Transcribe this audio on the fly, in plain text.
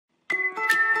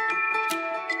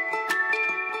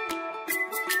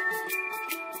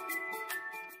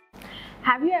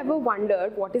Have you ever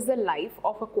wondered what is the life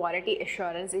of a quality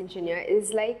assurance engineer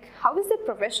is like? How is their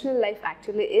professional life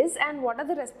actually is, and what are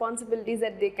the responsibilities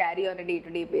that they carry on a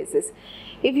day-to-day basis?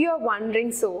 If you are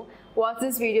wondering so, watch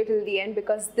this video till the end,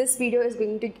 because this video is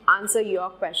going to answer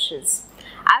your questions,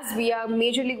 as we are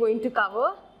majorly going to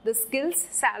cover the skills,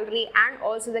 salary and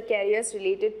also the careers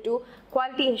related to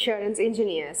quality assurance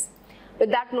engineers. With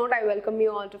that note, I welcome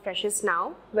you all to Freshers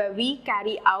Now, where we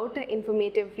carry out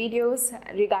informative videos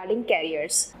regarding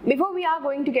careers. Before we are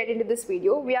going to get into this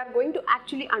video, we are going to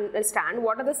actually understand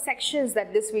what are the sections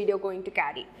that this video is going to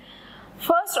carry.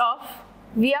 First off,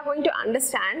 we are going to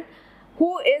understand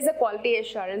who is a quality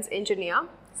assurance engineer,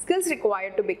 skills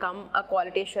required to become a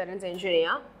quality assurance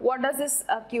engineer, what does this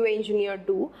QA engineer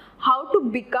do, how to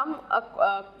become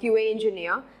a QA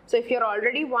engineer. So if you're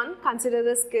already one, consider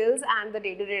the skills and the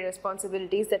day-to-day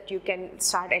responsibilities that you can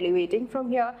start elevating from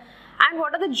here, and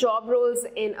what are the job roles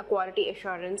in a quality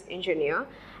assurance engineer.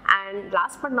 And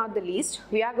last but not the least,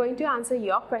 we are going to answer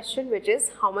your question, which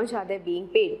is how much are they being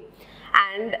paid.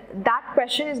 And that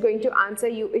question is going to answer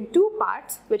you in two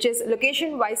parts, which is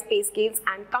location-wise pay scales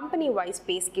and company-wise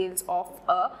pay scales of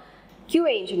a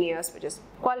QA engineers, which is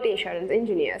quality assurance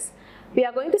engineers. We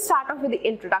are going to start off with the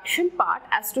introduction part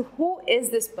as to who is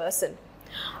this person.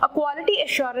 A quality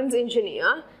assurance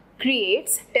engineer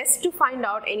creates tests to find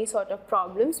out any sort of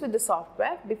problems with the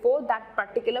software before that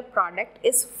particular product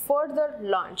is further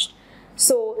launched.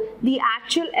 So the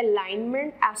actual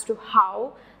alignment as to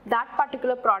how that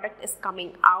particular product is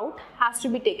coming out has to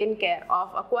be taken care of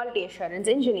a quality assurance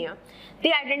engineer.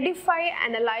 They identify,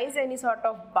 analyze any sort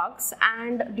of bugs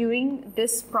and during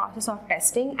this process of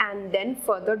testing, and then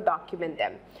further document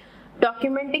them.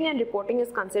 Documenting and reporting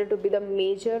is considered to be the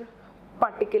major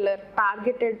particular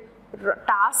targeted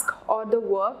task or the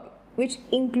work which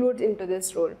includes into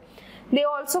this role. They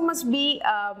also must be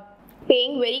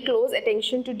paying very close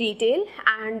attention to detail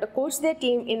and coach their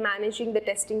team in managing the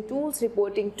testing tools,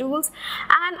 reporting tools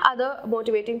and other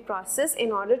motivating process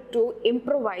in order to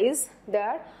improvise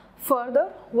their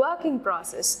further working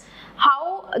process.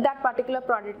 How that particular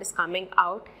product is coming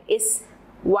out is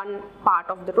one part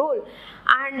of the role,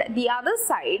 and the other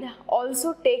side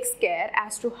also takes care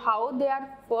as to how they are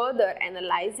further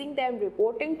analyzing them,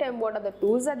 reporting them, what are the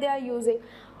tools that they are using.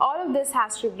 All of this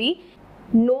has to be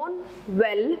known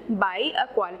well by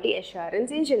a quality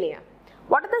assurance engineer.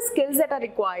 What are the skills that are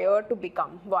required to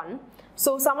become one?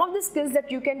 So some of the skills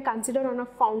that you can consider on a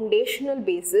foundational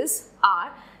basis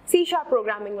are C#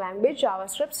 programming language,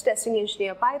 JavaScript, testing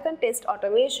engineer, Python, test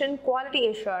automation, quality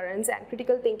assurance and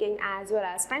critical thinking, as well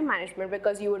as time management,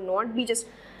 because you would not be just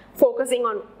focusing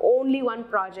on only one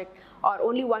project or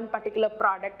only one particular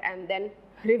product and then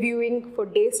reviewing for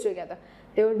days together.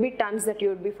 There would be tons that you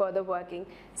would be further working.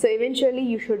 So eventually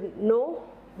you should know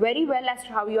very well as to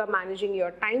how you are managing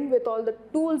your time with all the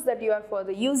tools that you are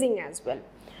further using as well.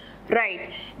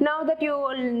 Right, now that you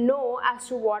all know as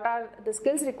to what are the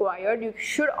skills required, you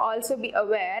should also be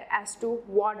aware as to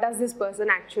what does this person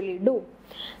actually do.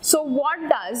 So what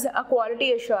does a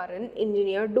quality assurance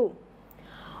engineer do?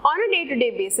 On a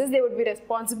day-to-day basis, they would be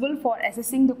responsible for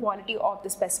assessing the quality of the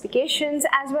specifications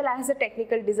as well as the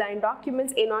technical design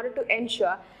documents in order to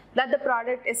ensure that the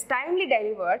product is timely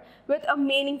delivered with a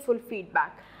meaningful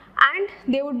feedback. And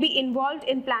they would be involved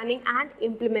in planning and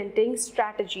implementing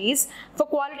strategies for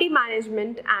quality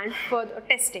management and further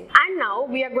testing. And now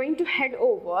we are going to head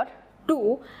over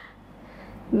to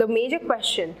the major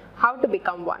question, how to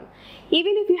become one.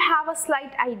 Even if you have a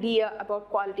slight idea about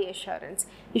quality assurance,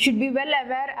 you should be well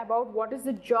aware about what is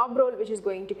the job role which is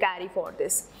going to carry for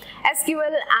this.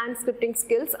 SQL and scripting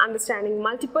skills, understanding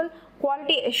multiple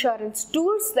quality assurance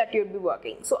tools that you'll be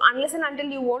working. So unless and until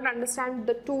you won't understand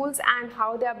the tools and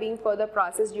how they are being further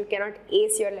processed, you cannot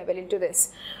ace your level into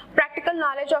this. Practical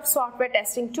knowledge of software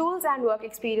testing tools and work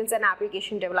experience and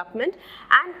application development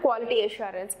and quality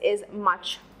assurance is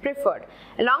much preferred.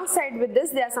 Alongside with this,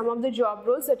 there are some of the job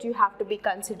roles that you have to be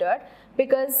considered,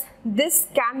 because this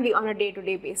can be on a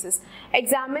day-to-day basis.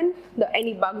 Examine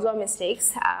any bugs or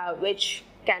mistakes which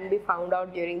can be found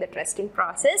out during the testing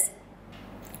process.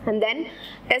 And then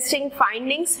testing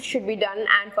findings should be done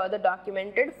and further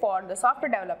documented for the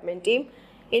software development team.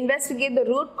 Investigate the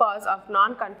root cause of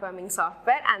non-conforming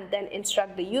software and then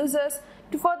instruct the users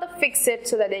to further fix it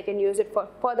so that they can use it for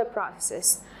further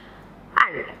processes.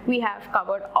 And we have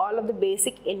covered all of the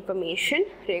basic information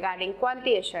regarding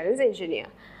quality assurance engineer.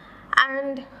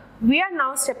 And we are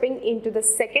now stepping into the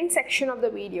second section of the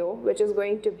video, which is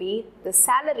going to be the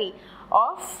salary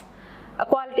of a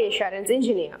quality assurance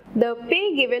engineer. The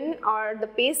pay given or the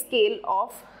pay scale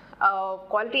of a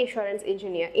quality assurance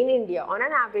engineer in India on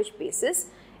an average basis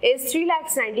is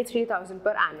 3,93,000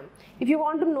 per annum. If you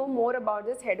want to know more about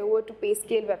this, head over to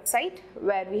PayScale website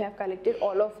where we have collected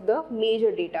all of the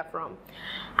major data from.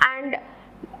 And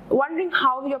wondering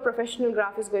how your professional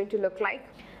graph is going to look like?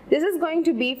 This is going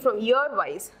to be from year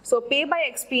wise. So pay by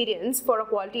experience for a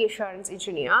quality assurance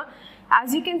engineer.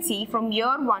 As you can see, from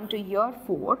year 1 to year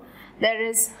 4, there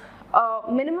is a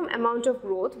minimum amount of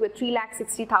growth with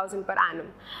 3,60,000 per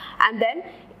annum. And then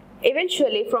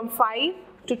eventually from 5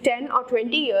 to 10 or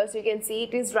 20 years, you can see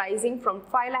it is rising from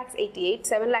 5,88,000,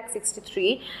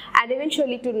 7,63,000 and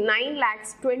eventually to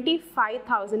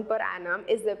 9,25,000 per annum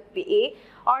is the pay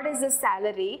or is the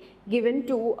salary given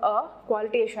to a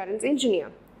quality assurance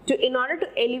engineer. In order to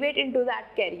elevate into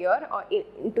that career or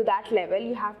into that level,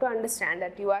 you have to understand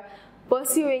that you are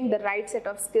pursuing the right set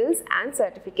of skills and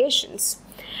certifications.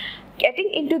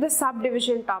 Getting into the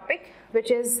subdivision topic, which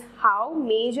is how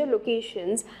major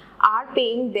locations are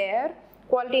paying their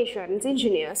quality assurance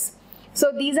engineers.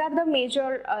 So these are the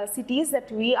major cities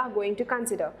that we are going to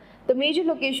consider. The major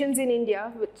locations in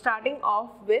India, starting off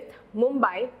with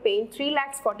Mumbai paying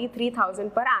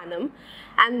 3,43,000 per annum,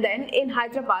 and then in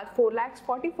Hyderabad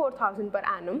 4,44,000 per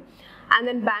annum, and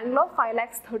then Bangalore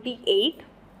 5,38,000,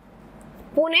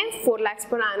 Pune 4 lakhs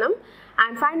per annum,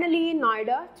 and finally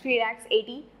Noida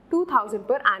 3,82,000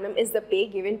 per annum is the pay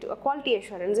given to a quality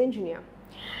assurance engineer.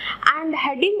 And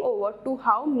heading over to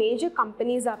how major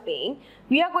companies are paying,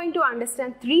 we are going to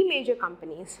understand 3 major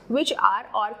companies, which are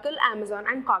Oracle, Amazon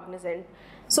and Cognizant.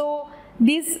 So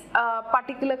these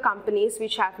particular companies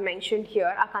which I have mentioned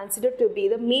here are considered to be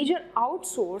the major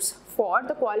outsource for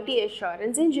the quality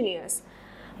assurance engineers.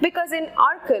 Because in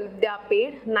Oracle, they are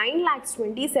paid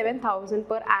 9,27,000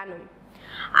 per annum.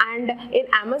 And in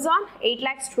Amazon,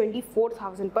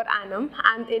 8,24,000 per annum,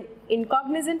 and in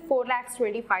Cognizant,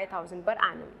 4,25,000 per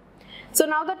annum. So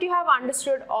now that you have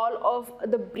understood all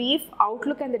of the brief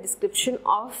outlook and the description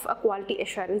of a quality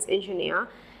assurance engineer,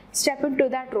 step into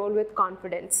that role with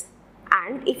confidence.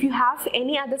 And if you have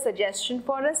any other suggestion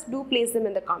for us, do place them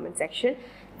in the comment section.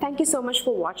 Thank you so much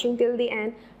for watching till the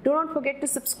end. Do not forget to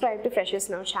subscribe to Freshers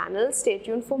Now channel. Stay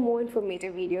tuned for more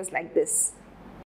informative videos like this.